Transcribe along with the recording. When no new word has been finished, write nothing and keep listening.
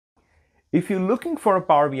If you're looking for a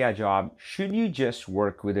Power BI job, should you just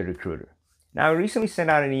work with a recruiter? Now, I recently sent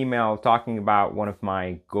out an email talking about one of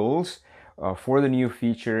my goals for the new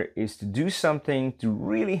feature is to do something to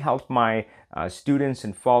really help my students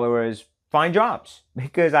and followers find jobs,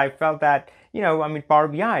 because I felt that, Power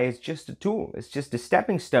BI is just a tool. It's just a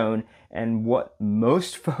stepping stone. And what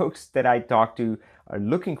most folks that I talk to are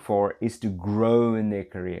looking for is to grow in their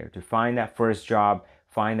career, to find that first job,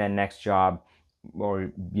 find that next job,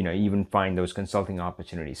 or even find those consulting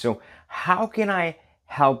opportunities. So how can I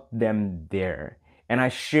help them there? And I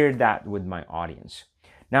shared that with my audience.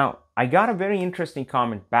 Now, I got a very interesting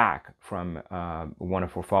comment back from one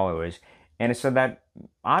of our followers, and it said that,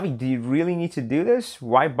 Avi, do you really need to do this?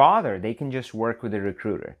 Why bother? They can just work with a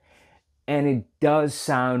recruiter. And it does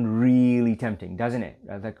sound really tempting, doesn't it?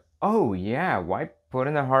 I was like, oh yeah, why put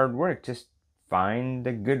in the hard work? Just find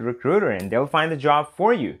a good recruiter and they'll find the job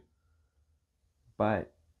for you.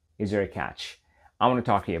 But is there a catch? I want to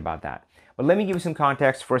talk to you about that. But let me give you some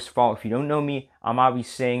context. First of all, if you don't know me, I'm Avi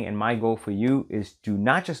Singh, and my goal for you is to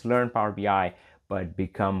not just learn Power BI, but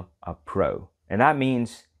become a pro. And that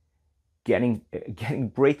means getting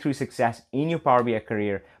breakthrough success in your Power BI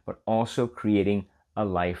career, but also creating a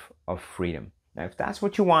life of freedom. Now, if that's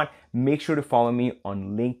what you want, make sure to follow me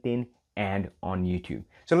on LinkedIn and on YouTube.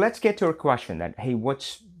 So let's get to our question that, hey, why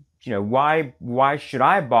should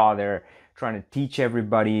I bother trying to teach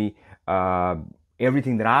everybody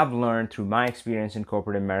everything that I've learned through my experience in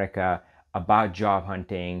corporate America about job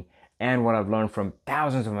hunting and what I've learned from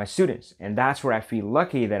thousands of my students. And that's where I feel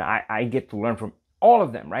lucky that I get to learn from all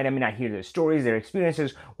of them, right? I mean, I hear their stories, their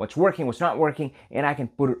experiences, what's working, what's not working, and I can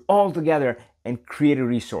put it all together and create a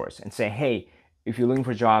resource and say, hey, if you're looking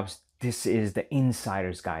for jobs, this is the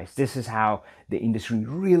insiders, guys. This is how the industry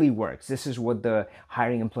really works. This is what the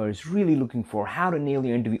hiring employer is really looking for, how to nail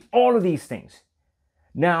your interview, all of these things.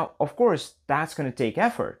 Now, of course, that's going to take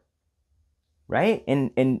effort, right?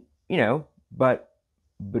 But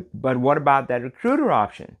what about that recruiter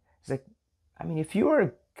option? It's like, I mean, if you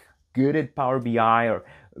are good at Power BI or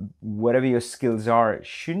whatever your skills are,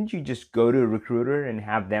 shouldn't you just go to a recruiter and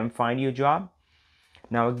have them find you a job?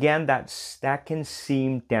 Now, again, that can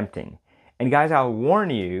seem tempting. And guys, I'll warn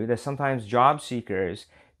you that sometimes job seekers,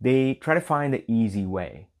 they try to find the easy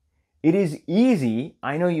way. It is easy.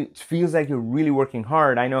 I know it feels like you're really working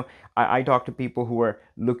hard. I know I talk to people who are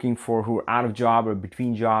who are out of job or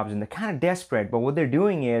between jobs, and they're kind of desperate. But what they're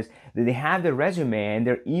doing is that they have their resume and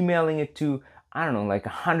they're emailing it to, I don't know, like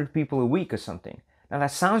 100 people a week or something. Now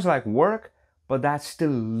that sounds like work, but that's still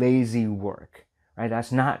lazy work, right?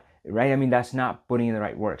 That's not, right? I mean, that's not putting in the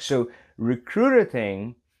right work. So recruiter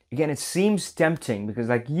thing, again, it seems tempting because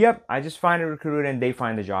like, yep, I just find a recruiter and they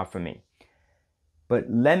find the job for me. But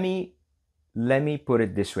let me put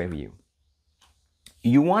it this way with you.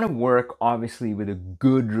 You want to work obviously with a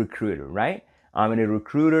good recruiter, right? I mean, a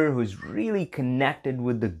recruiter who's really connected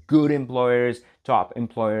with the good employers, top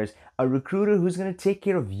employers, a recruiter who's going to take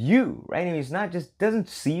care of you, right? I mean, it's not just doesn't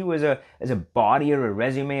see you as a body or a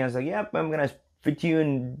resume. I was like, yep, I'm going to fit you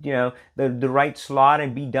in, the right slot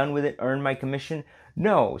and be done with it, earn my commission.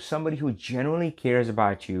 No, somebody who genuinely cares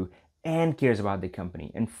about you and cares about the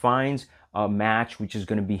company and finds a match which is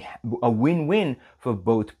going to be a win-win for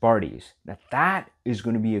both parties. Now that is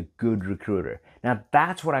going to be a good recruiter. Now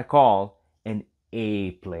that's what I call an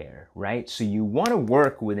A player, right? So you want to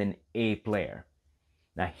work with an A player.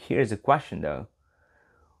 Now here's the question though.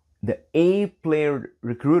 The A player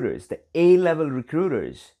recruiters, the A level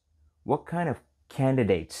recruiters, what kind of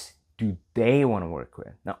candidates do they want to work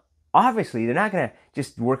with? Now obviously they're not going to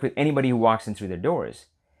just work with anybody who walks in through their doors.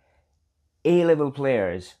 A-level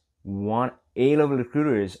players want A-level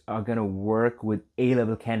recruiters are going to work with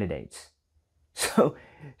A-level candidates.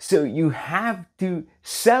 So you have to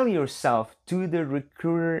sell yourself to the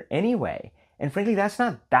recruiter anyway. And frankly, that's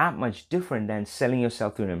not that much different than selling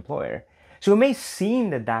yourself to an employer. So it may seem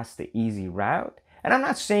that that's the easy route. And I'm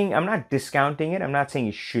not discounting it. I'm not saying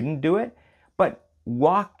you shouldn't do it, but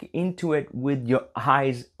walk into it with your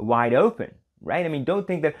eyes wide open, right? I mean, don't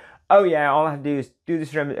think that, oh yeah, all I have to do is do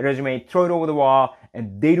this resume, throw it over the wall,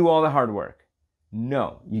 and they do all the hard work.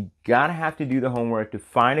 No, you gotta have to do the homework to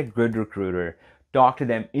find a good recruiter, talk to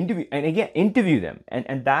them, interview them.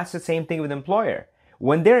 And that's the same thing with employer.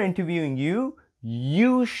 When they're interviewing you,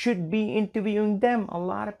 you should be interviewing them. A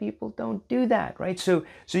lot of people don't do that, right? So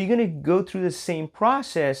you're gonna go through the same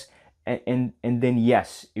process, and then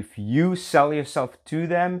yes, if you sell yourself to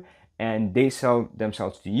them and they sell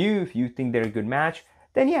themselves to you, if you think they're a good match,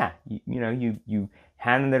 then yeah, you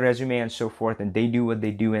hand them the resume and so forth, and they do what they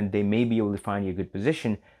do, and they may be able to find you a good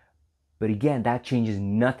position. But again, that changes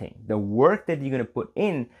nothing. The work that you're going to put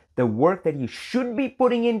in, the work that you should be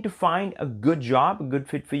putting in to find a good job, a good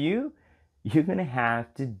fit for you, you're going to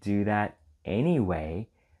have to do that anyway,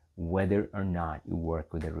 whether or not you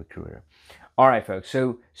work with a recruiter. All right, folks.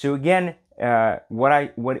 So again,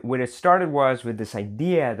 what it started was with this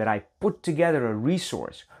idea that I put together a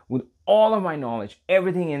resource with all of my knowledge,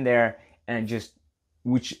 everything in there, and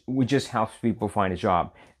which just helps people find a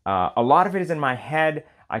job. A lot of it is in my head.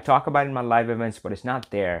 I talk about it in my live events, but it's not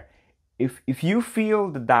there. If you feel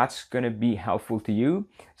that that's going to be helpful to you,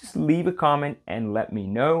 just leave a comment and let me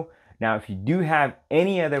know. Now, if you do have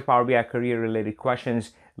any other Power BI career related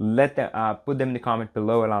questions, put them in the comment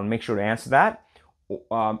below and I'll make sure to answer that.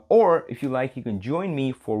 Or if you like, you can join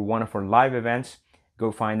me for one of our live events.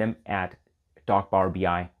 Go find them at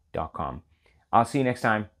talkpowerbi.com. I'll see you next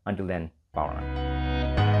time. Until then, power on.